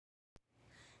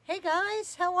Hey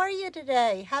guys, how are you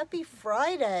today? Happy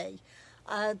Friday.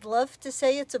 I'd love to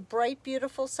say it's a bright,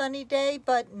 beautiful, sunny day,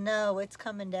 but no, it's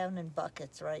coming down in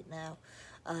buckets right now.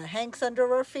 Hank's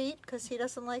under our feet because he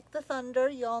doesn't like the thunder.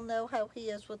 You all know how he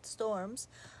is with storms.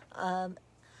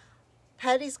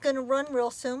 Patty's going to run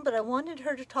real soon, but I wanted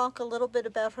her to talk a little bit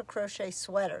about her crochet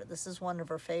sweater. This is one of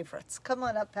her favorites. Come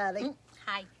on up, Patti.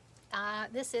 Hi.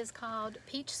 This is called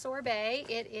Peach Sorbet.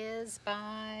 It is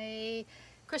by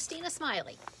Christina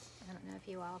Smiley. I don't know if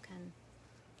you all can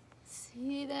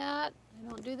see that. I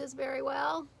don't do this very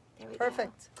well. There we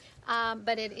Perfect. go.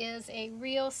 But it is a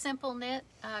real simple knit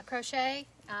crochet.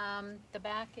 The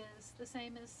back is the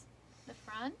same as the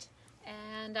front.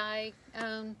 And I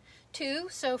own 2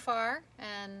 so far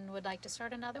and would like to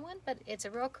start another one. But it's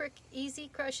a real quick, easy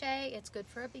crochet. It's good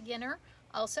for a beginner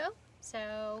also.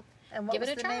 So And what give was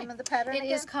it a the try. name of the pattern It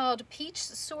again? is called Peach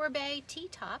Sorbet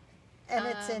T-Top. And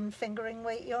it's in fingering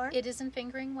weight yarn? It is in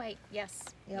fingering weight, yes.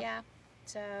 Yep. Yeah.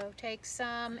 So takes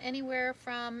anywhere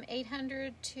from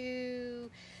 800 to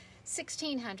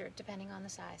 1600, depending on the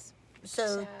size.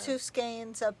 So 2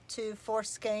 skeins up to 4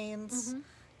 skeins.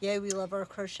 Yay, we love our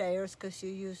crocheters because you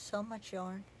use so much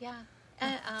yarn. Yeah.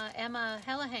 Emma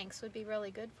Hanks would be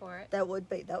really good for it. That would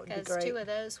be great. Because 2 of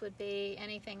those would be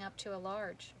anything up to a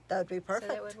large. That would be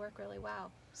perfect. So that would work really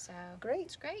well. So Great.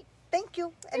 It's great. Thank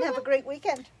you, and have a great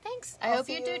weekend. Thanks. I'll I hope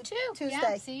see you do you too. Tuesday.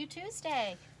 Yeah, see you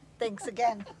Tuesday. Thanks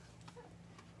again.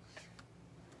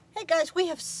 Hey guys, we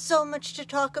have so much to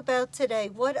talk about today.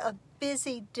 What a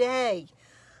busy day.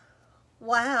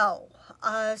 Wow.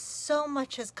 So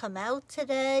much has come out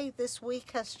today. This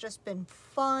week has just been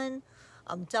fun.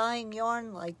 I'm dyeing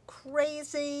yarn like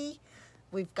crazy.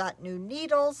 We've got new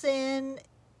needles in.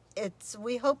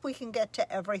 We hope we can get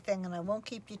to everything, and I won't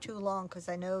keep you too long because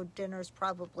I know dinner's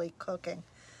probably cooking.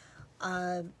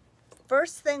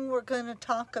 First thing we're going to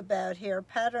talk about here,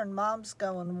 pattern Mom's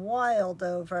going wild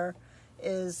over,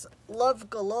 is Love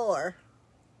Galore.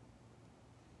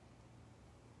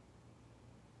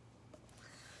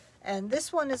 And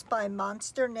this one is by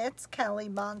Monster Knits, Callie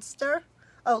Monster.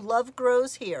 Oh, Love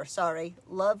Grows Here, sorry.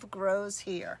 Love Grows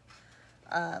Here.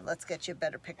 Let's get you a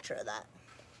better picture of that.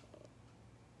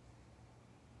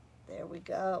 There we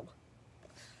go.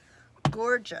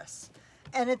 Gorgeous.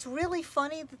 And it's really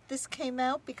funny that this came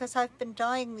out because I've been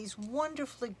dyeing these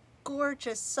wonderfully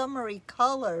gorgeous summery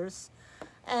colors,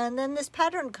 and then this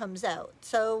pattern comes out.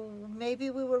 So maybe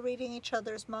we were reading each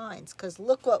other's minds, because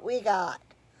look what we got.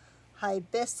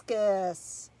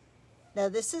 Hibiscus. Now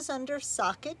this is under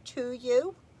Socket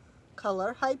 2U,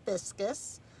 color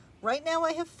Hibiscus. Right now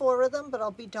I have 4 of them, but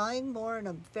I'll be dyeing more, and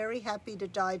I'm very happy to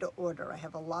dye to order. I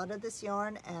have a lot of this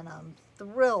yarn, and I'm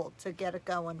thrilled to get it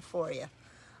going for you.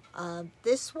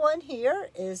 This one here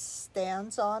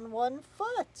stands on 1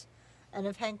 foot. And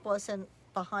if Hank wasn't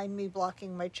behind me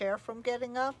blocking my chair from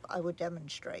getting up, I would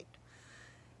demonstrate.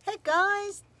 Hey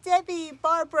guys, Debbie,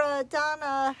 Barbara,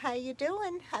 Donna, how you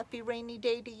doing? Happy rainy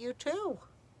day to you too.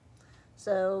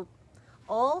 So,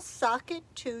 all Socket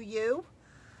 2U.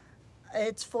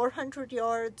 It's 400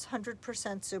 yards, 100%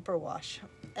 superwash,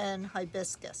 and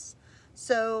Hibiscus.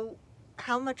 So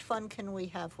how much fun can we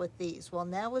have with these? Well,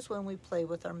 now is when we play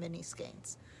with our mini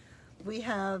skeins. We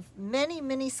have many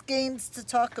mini skeins to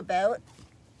talk about.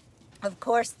 Of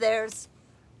course, there's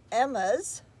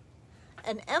Emma's.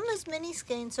 And Emma's mini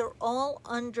skeins are all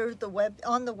under the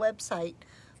on the website,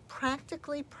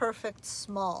 Practically Perfect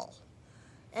Small.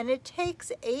 And it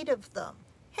takes 8 of them.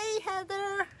 Hey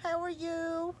Heather, how are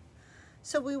you?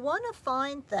 So we want to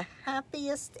find the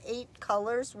happiest 8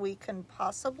 colors we can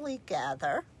possibly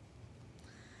gather.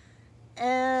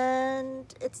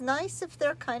 And it's nice if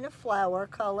they're kind of flower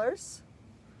colors.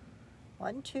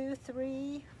 1, 2,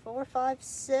 3, 4, 5,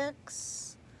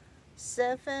 6,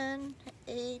 7,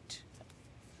 8,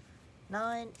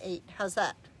 9, 8. How's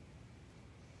that?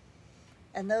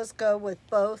 And those go with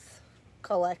both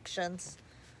collections,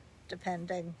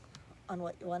 depending on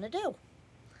what you want to do.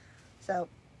 So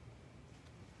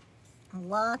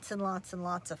lots and lots and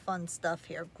lots of fun stuff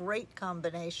here. Great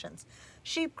combinations.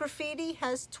 Sheep Graffiti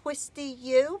has Twisty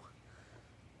U,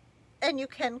 and you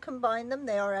can combine them.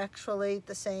 They are actually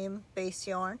the same base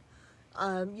yarn.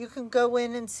 You can go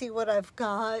in and see what I've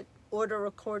got, order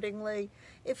accordingly.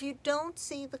 If you don't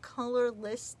see the color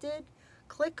listed,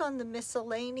 click on the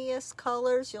miscellaneous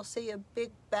colors. You'll see a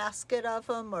big basket of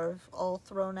them, or all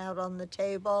thrown out on the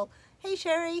table. Hey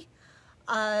Sherry,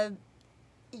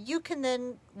 you can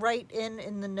then write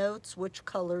in the notes which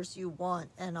colors you want,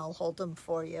 and I'll hold them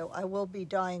for you. I will be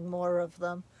dyeing more of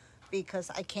them because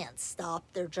I can't stop.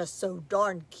 They're just so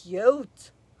darn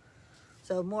cute.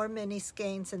 So more mini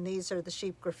skeins, and these are the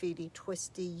Sheep Graffiti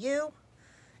Twisty U.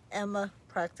 Emma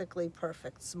Practically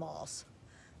Perfect Smalls.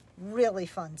 Really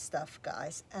fun stuff,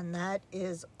 guys. And that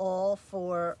is all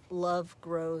for Love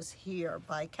Grows Here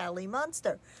by Callie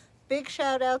Munster. Big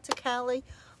shout out to Callie.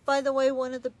 By the way,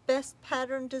 one of the best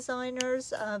pattern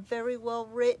designers, very well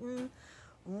written,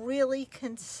 really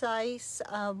concise,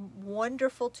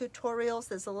 wonderful tutorials.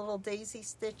 There's a little daisy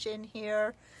stitch in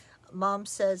here. Mom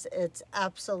says it's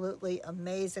absolutely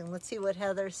amazing. Let's see what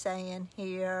Heather's saying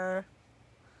here.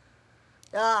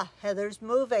 Heather's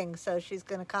moving, so she's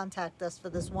going to contact us for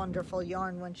this wonderful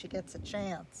yarn when she gets a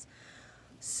chance.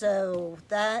 So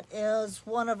that is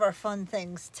one of our fun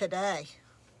things today.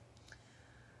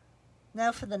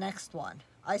 Now for the next one.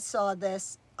 I saw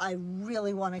this. I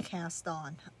really want to cast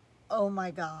on. Oh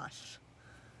my gosh.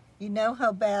 You know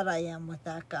how bad I am with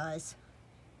that, guys.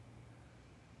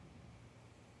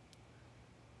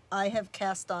 I have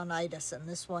cast on-itis, and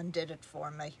this one did it for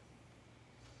me.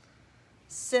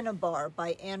 Cinnabar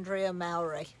by Andrea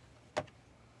Mowry.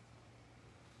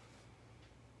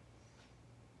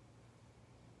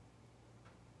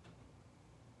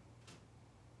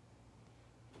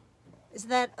 Isn't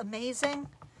that amazing?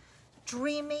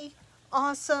 Dreamy,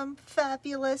 awesome,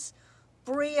 fabulous,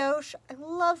 brioche. I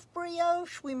love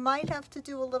brioche. We might have to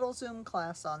do a little Zoom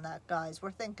class on that, guys.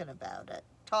 We're thinking about it.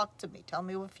 Talk to me. Tell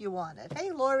me if you want it.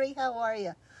 Hey, Lori, how are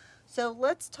you? So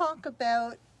let's talk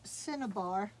about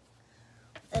Cinnabar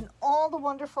and all the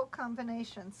wonderful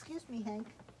combinations. Excuse me, Hank.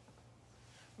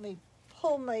 Let me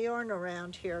pull my yarn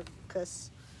around here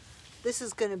because this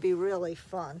is going to be really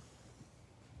fun.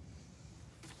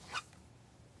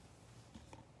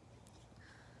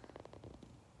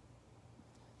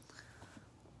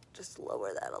 Just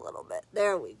lower that a little bit.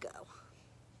 There we go.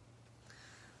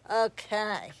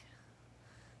 Okay.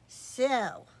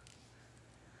 So,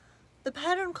 the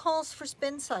pattern calls for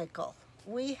spin cycle.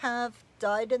 We have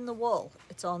Dyed in the Wool.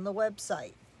 It's on the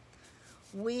website.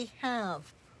 We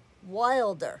have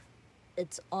Wilder.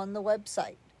 It's on the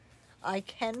website. I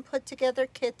can put together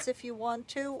kits if you want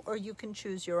to, or you can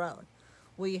choose your own.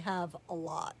 We have a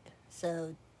lot.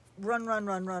 So, run, run,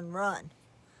 run, run, run.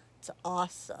 It's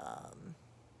awesome.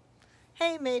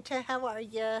 Hey, Meta, how are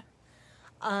you?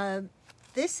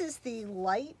 This is the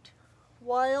light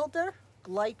Wilder,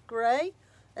 light gray,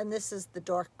 and this is the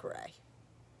dark gray.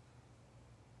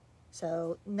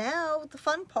 So now the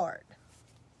fun part.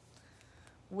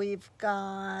 We've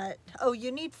got, oh,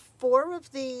 you need 4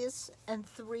 of these and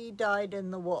 3 dyed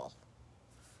in the wool.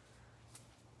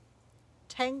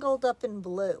 Tangled up in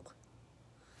blue.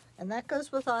 And that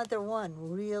goes with either one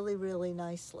really, really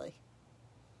nicely.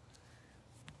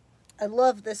 I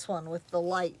love this one with the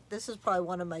light. This is probably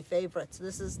one of my favorites.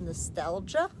 This is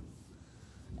Nostalgia,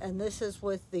 and this is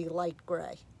with the light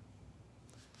gray.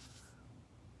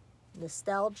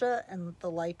 Nostalgia and the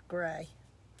light gray.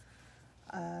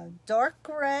 Dark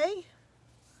gray,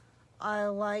 I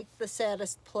like The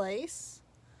Saddest Place.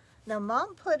 Now,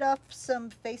 Mom put up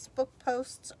some Facebook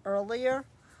posts earlier,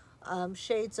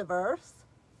 Shades of Earth.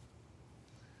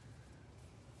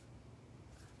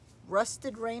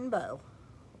 Rusted Rainbow.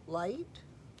 Light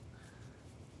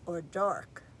or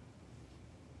dark.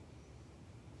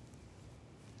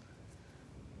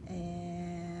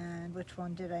 And which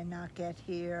one did I not get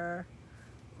here?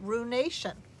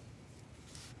 Ruination.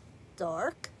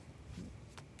 Dark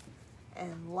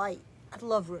and light. I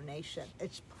love Ruination.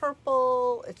 It's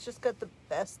purple. It's just got the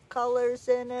best colors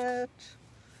in it.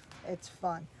 It's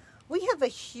fun. We have a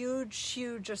huge,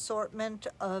 huge assortment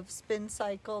of Spin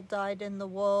Cycle dyed in the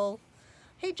wool.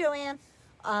 Hey, Joanne.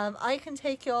 I can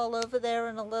take you all over there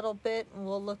in a little bit and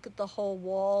we'll look at the whole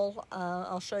wall.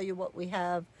 I'll show you what we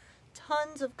have.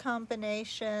 Tons of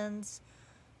combinations.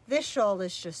 This shawl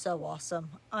is just so awesome.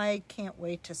 I can't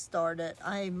wait to start it.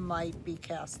 I might be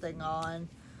casting on.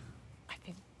 I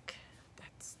think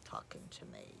that's talking to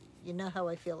me. You know how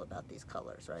I feel about these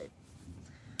colors, right?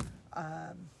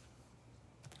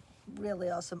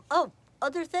 Really awesome. Oh,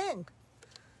 other thing.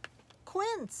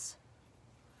 Quince.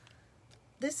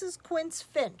 This is Quince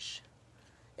Finch.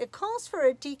 It calls for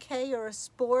a DK or a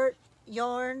sport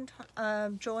yarn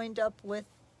joined up with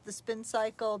the Spin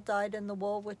Cycle dyed in the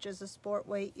wool, which is a sport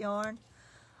weight yarn.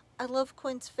 I love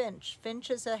Quince Finch. Finch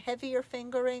is a heavier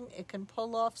fingering. It can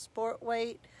pull off sport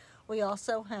weight. We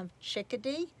also have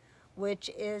Chickadee, which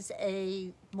is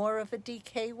a more of a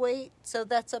DK weight. So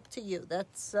that's up to you.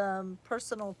 That's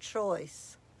personal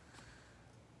choice.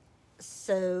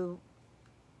 So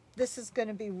this is going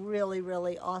to be really,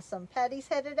 really awesome. Patty's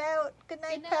headed out. Good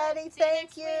night, Patty.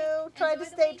 Thank you. Try to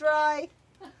stay dry.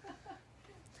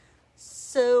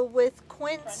 So with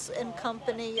Quince and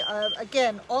Company,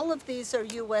 again, all of these are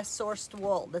U.S. sourced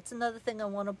wool. That's another thing I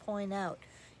want to point out.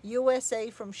 USA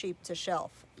from sheep to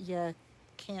shelf. You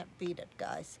can't beat it,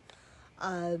 guys.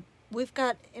 We've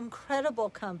got incredible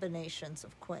combinations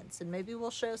of quints, and maybe we'll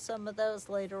show some of those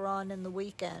later on in the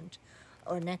weekend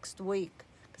or next week,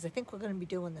 because I think we're going to be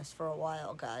doing this for a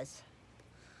while, guys.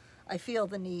 I feel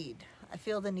the need. I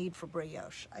feel the need for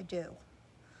brioche. I do.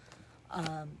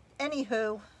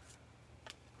 Anywho,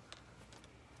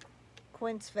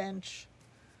 quints bench,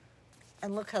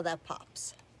 and look how that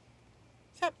pops.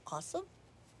 Is that awesome?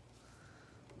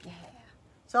 Yeah.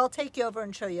 So I'll take you over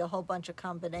and show you a whole bunch of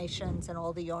combinations and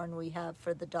all the yarn we have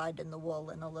for the dyed in the wool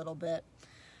in a little bit.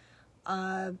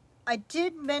 I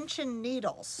did mention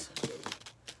needles.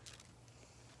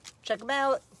 Check them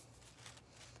out.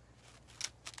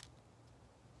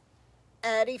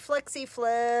 Addi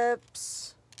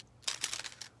FlexiFlips.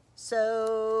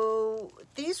 So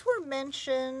these were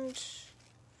mentioned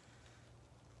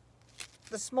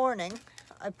this morning.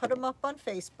 I put them up on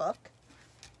Facebook.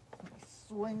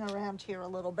 Swing around here a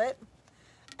little bit,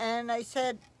 and I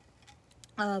said,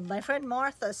 my friend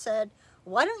Martha said,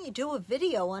 why don't you do a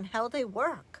video on how they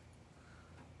work?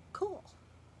 Cool.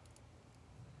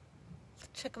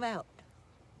 Check them out.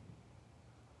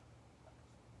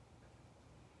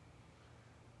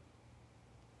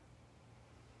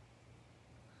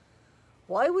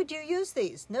 Why would you use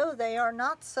these? No, they are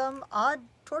not some odd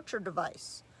torture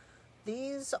device.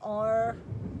 These are,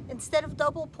 instead of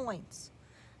double points,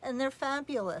 and they're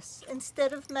fabulous,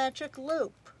 instead of magic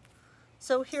loop.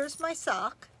 So here's my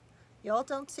sock. Y'all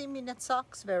don't see me knit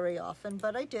socks very often,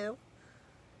 but I do.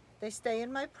 They stay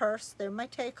in my purse. They're my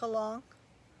take-along.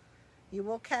 You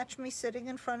will catch me sitting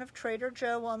in front of Trader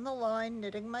Joe on the line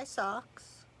knitting my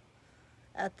socks.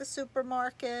 At the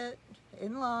supermarket,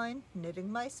 in line,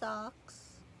 knitting my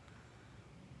socks.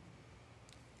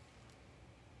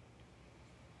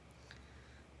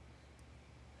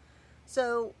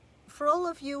 So, for all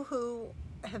of you who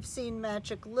have seen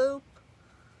Magic Loop,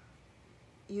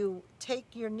 you take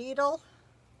your needle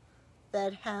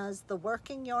that has the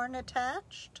working yarn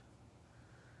attached,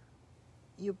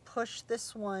 you push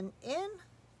this one in,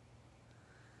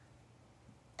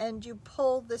 and you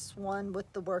pull this one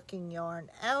with the working yarn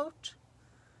out,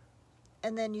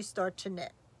 and then you start to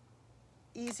knit.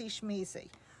 Easy schmeezy.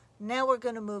 Now we're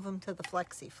going to move them to the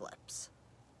FlexiFlips.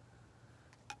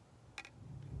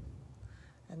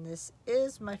 And this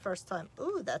is my first time.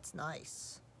 Ooh, that's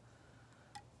nice.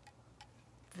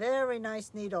 Very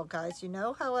nice needle, guys. You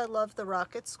know how I love the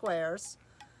Rocket Squares.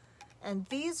 And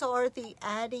these are the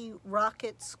Addi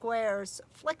Rocket Squares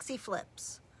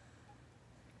FlexiFlips.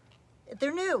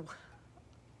 They're new.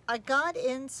 I got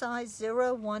in size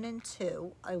 0, 1, and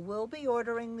 2. I will be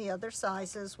ordering the other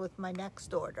sizes with my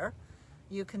next order.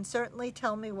 You can certainly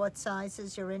tell me what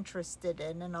sizes you're interested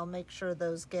in, and I'll make sure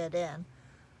those get in.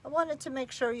 I wanted to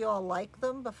make sure you all like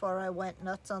them before I went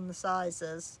nuts on the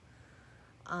sizes.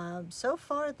 So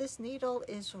far, this needle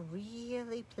is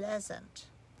really pleasant.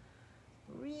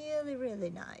 Really,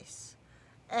 really nice.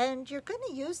 And you're going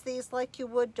to use these like you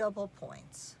would double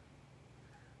points.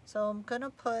 So I'm going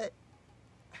to put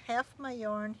half my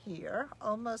yarn here.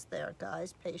 Almost there,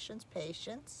 guys. Patience,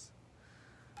 patience.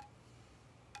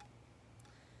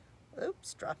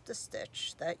 Oops, dropped a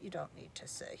stitch. That you don't need to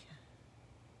see.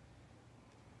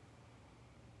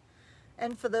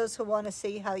 And for those who want to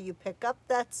see how you pick up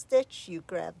that stitch, you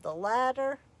grab the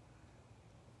ladder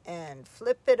and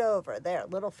flip it over. There,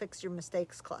 little Fix Your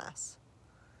Mistakes class.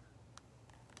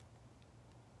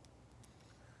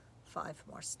 5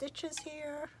 more stitches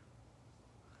here.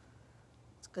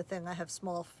 It's a good thing I have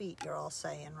small feet, you're all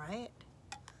saying, right?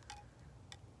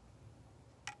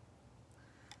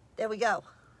 There we go.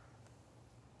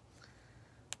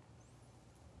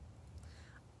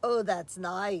 Oh, that's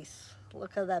nice.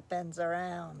 Look how that bends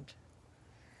around.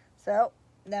 So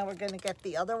now we're going to get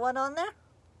the other one on there.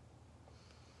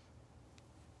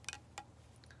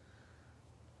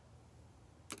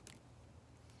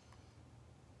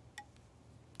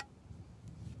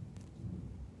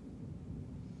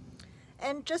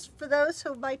 And just for those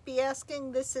who might be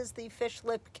asking, this is the Fish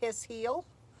Lip Kiss heel,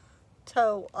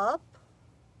 toe up.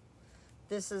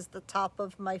 This is the top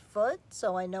of my foot,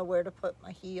 so I know where to put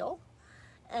my heel.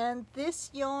 And this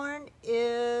yarn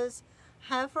is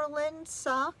Haverland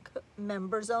Sock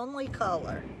Members Only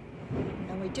color.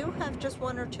 And we do have just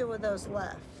 1 or 2 of those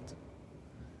left.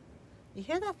 You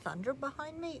hear that thunder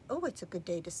behind me? Oh, it's a good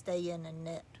day to stay in and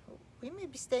knit. We may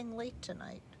be staying late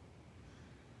tonight.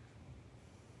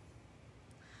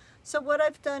 So what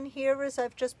I've done here is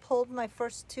I've just pulled my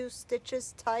first 2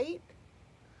 stitches tight.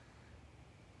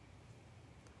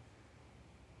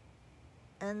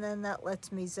 And then that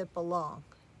lets me zip along.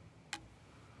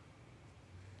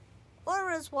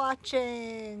 Laura's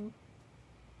watching.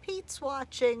 Pete's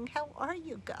watching. How are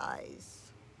you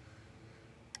guys?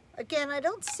 Again, I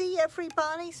don't see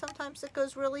everybody. Sometimes it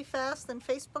goes really fast and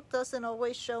Facebook doesn't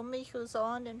always show me who's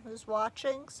on and who's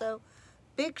watching. So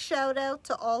big shout out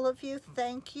to all of you.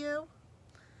 Thank you.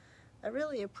 I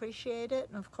really appreciate it.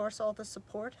 And of course, all the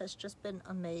support has just been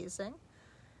amazing.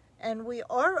 And we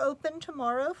are open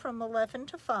tomorrow from 11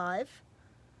 to 5.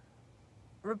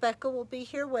 Rebecca will be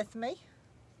here with me.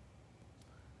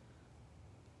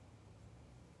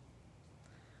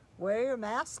 Wear your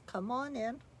mask. Come on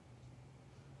in.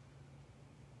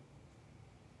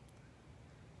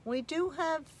 We do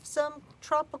have some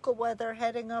tropical weather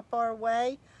heading up our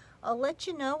way. I'll let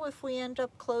you know if we end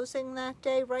up closing that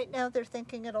day. Right now they're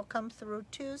thinking it'll come through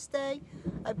Tuesday.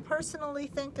 I personally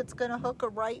think it's going to hook a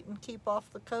right and keep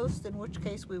off the coast, in which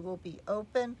case we will be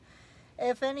open.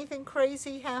 If anything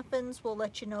crazy happens, we'll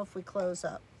let you know if we close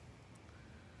up.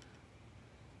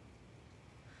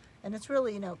 And it's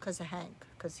really, because of Hank,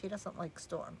 because he doesn't like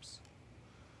storms.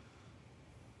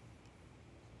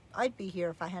 I'd be here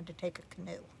if I had to take a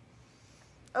canoe.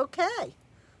 Okay,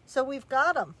 so we've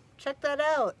got them. Check that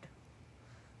out.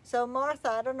 So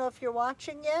Martha, I don't know if you're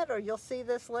watching yet or you'll see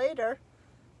this later,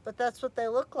 but that's what they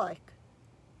look like.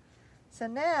 So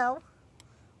now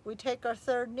we take our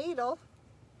third needle.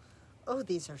 Oh,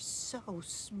 these are so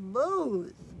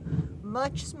smooth,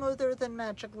 much smoother than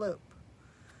Magic Loop.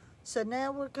 So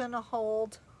now we're going to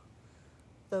hold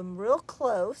them real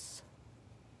close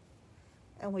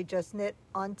and we just knit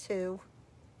onto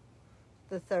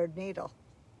the third needle.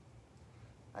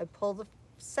 I pull the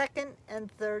second and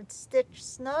third stitch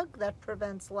snug, that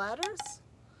prevents ladders,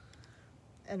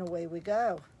 and away we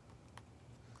go.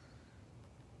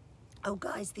 Oh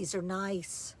guys, these are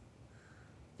nice.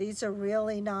 These are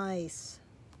really nice.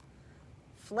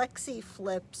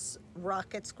 FlexiFlips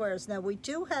rocket squares. Now we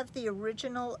do have the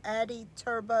original Addi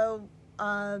Turbo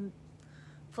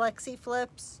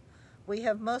FlexiFlips. We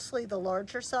have mostly the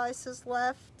larger sizes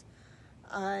left.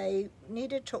 I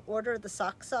needed to order the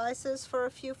sock sizes for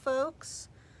a few folks.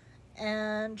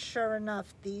 And sure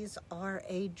enough, these are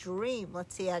a dream.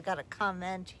 Let's see, I got a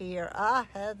comment here. Ah,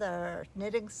 Heather,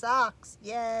 knitting socks.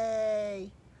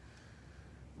 Yay.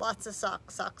 Lots of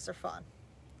socks. Socks are fun.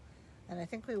 And I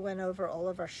think we went over all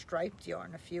of our striped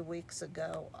yarn a few weeks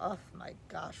ago. Oh my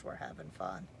gosh, we're having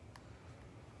fun.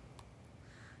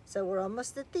 So we're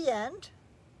almost at the end.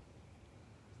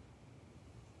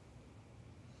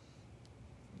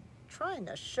 I'm trying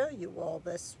to show you all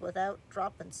this without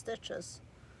dropping stitches,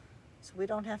 so we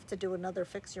don't have to do another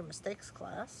Fix Your Mistakes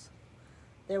class.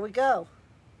 There we go.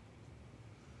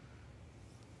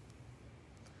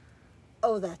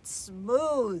 Oh, that's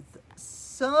smooth.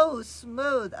 So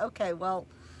smooth. Okay, well,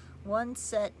 one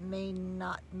set may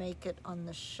not make it on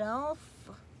the shelf.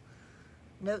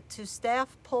 Note to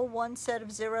staff, pull one set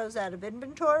of zeros out of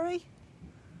inventory.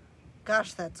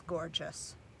 Gosh, that's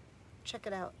gorgeous. Check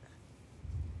it out.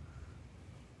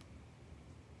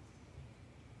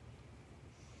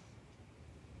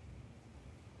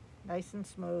 Nice and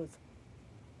smooth.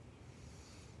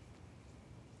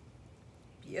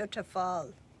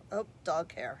 Beautiful. Oh,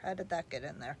 dog hair. How did that get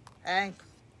in there? Hank.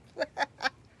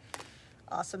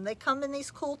 Awesome. They come in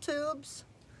these cool tubes.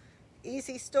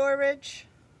 Easy storage.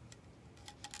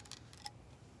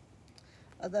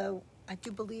 Although, I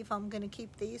do believe I'm going to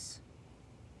keep these.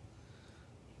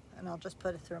 And I'll just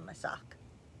put it through my sock.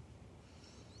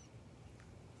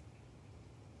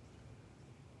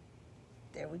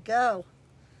 There we go.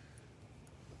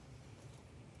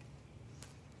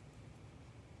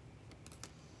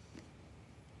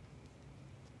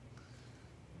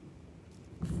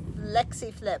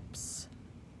 FlexiFlips.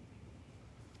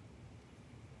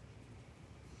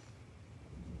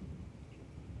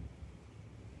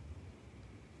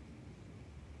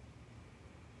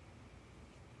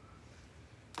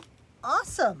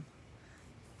 Awesome.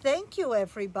 Thank you,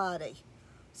 everybody.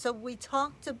 So we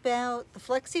talked about the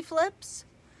FlexiFlips.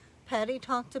 Patti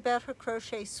talked about her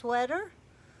crochet sweater.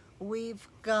 We've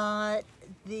got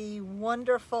the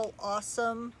wonderful,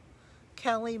 awesome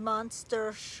Kelly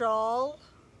Monster shawl.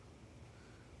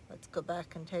 Let's go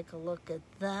back and take a look at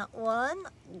that one.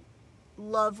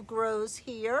 Love grows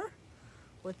here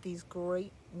with these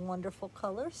great, wonderful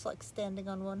colors, like standing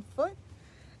on one foot.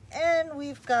 And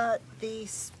we've got the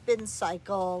Spin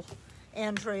Cycle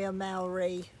Andrea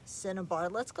Mowry Cinnabar.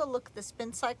 Let's go look at the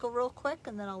Spin Cycle real quick,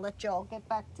 and then I'll let you all get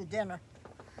back to dinner.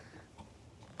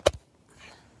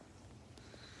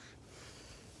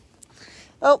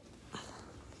 Oh,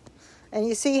 and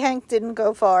you see Hank didn't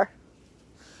go far.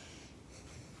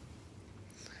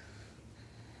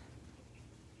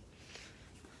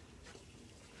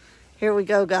 Here we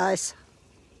go, guys.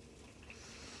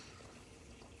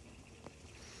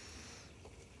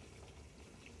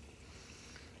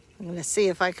 I'm going to see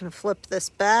if I can flip this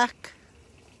back.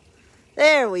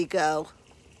 There we go.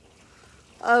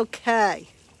 Okay.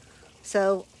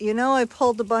 So, you know, I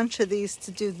pulled a bunch of these to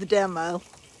do the demo.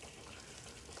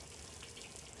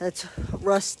 That's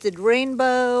Rusted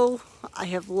Rainbow. I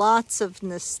have lots of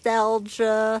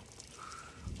nostalgia.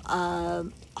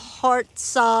 Heart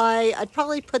Sigh. I'd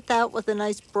probably put that with a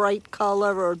nice bright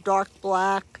color or dark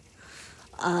black.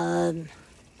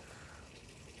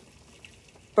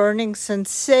 Burning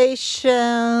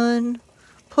Sensation,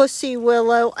 Pussy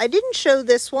Willow. I didn't show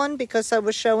this one because I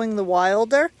was showing the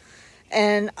Wilder,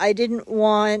 and I didn't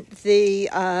want the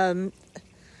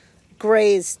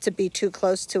grays to be too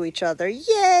close to each other.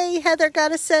 Yay, Heather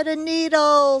got a set of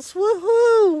needles.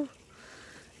 Woohoo!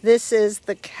 This is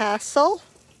the Castle.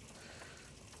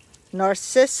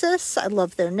 Narcissus, I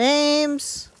love their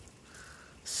names.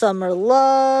 Summer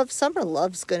Love. Summer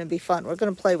Love's going to be fun. We're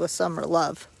going to play with Summer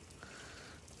Love.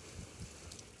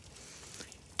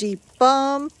 Deep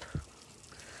Bump.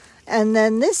 And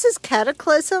then this is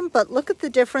Cataclysm, but look at the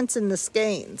difference in the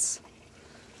skeins.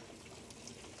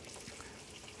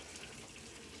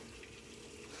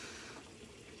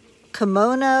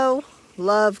 Kimono.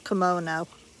 Love Kimono.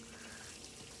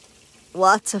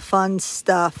 Lots of fun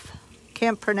stuff.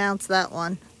 Can't pronounce that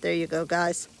one. There you go,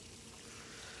 guys.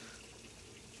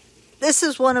 This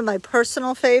is one of my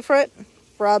personal favorite,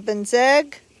 Robin's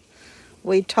Egg.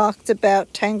 We talked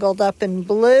about Tangled Up in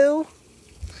Blue.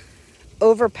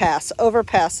 Overpass.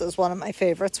 Overpass is one of my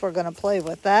favorites. We're going to play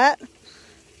with that.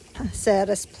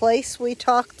 Saddest Place we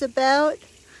talked about.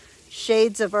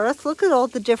 Shades of Earth. Look at all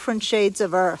the different shades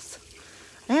of earth.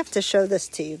 I have to show this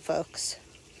to you, folks.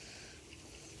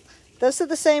 Those are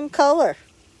the same color.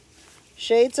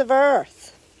 Shades of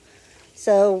Earth.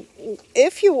 So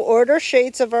if you order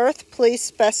Shades of Earth, please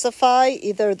specify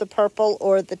either the purple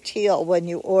or the teal when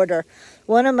you order.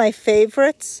 One of my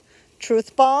favorites,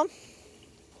 Truth Bomb.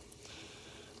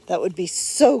 That would be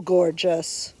so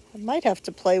gorgeous. I might have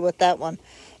to play with that one.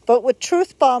 But with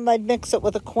Truth Bomb, I'd mix it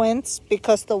with a quince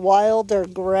because the Wilder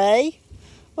Gray,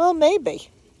 well,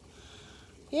 maybe.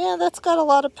 Yeah, that's got a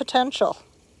lot of potential.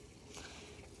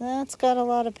 That's got a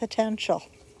lot of potential.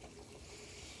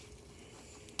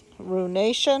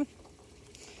 Ruination.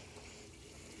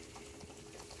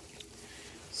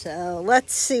 So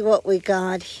let's see what we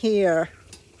got here.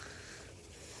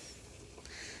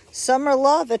 Summer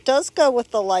Love, it does go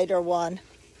with the lighter one.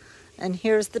 And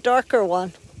here's the darker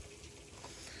one.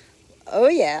 Oh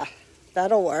yeah,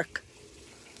 that'll work.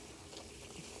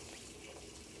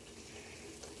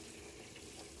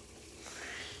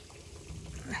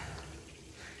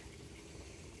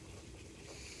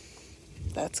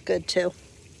 That's good too.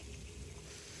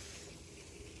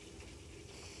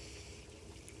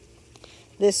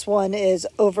 This one is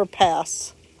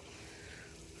Overpass.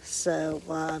 So,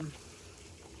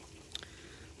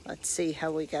 let's see how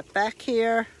we get back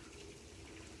here.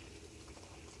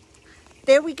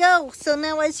 There we go. So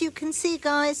now, as you can see,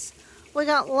 guys, we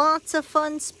got lots of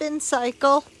fun spin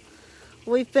cycle.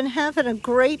 We've been having a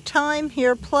great time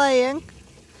here playing.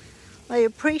 I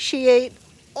appreciate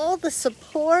all the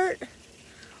support,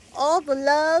 all the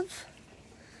love.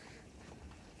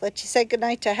 Let you say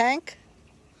goodnight to Hank.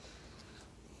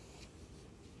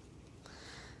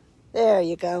 There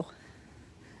you go.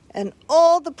 And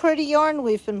all the pretty yarn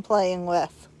we've been playing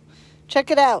with. Check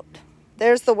it out.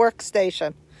 There's the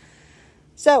workstation.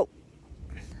 So,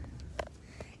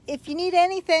 if you need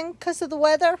anything because of the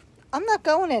weather, I'm not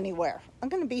going anywhere. I'm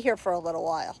going to be here for a little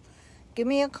while. Give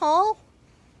me a call.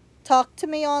 Talk to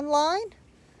me online.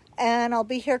 And I'll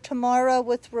be here tomorrow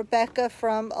with Rebecca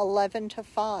from 11 to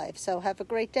 5. So have a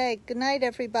great day. Good night,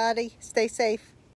 everybody. Stay safe.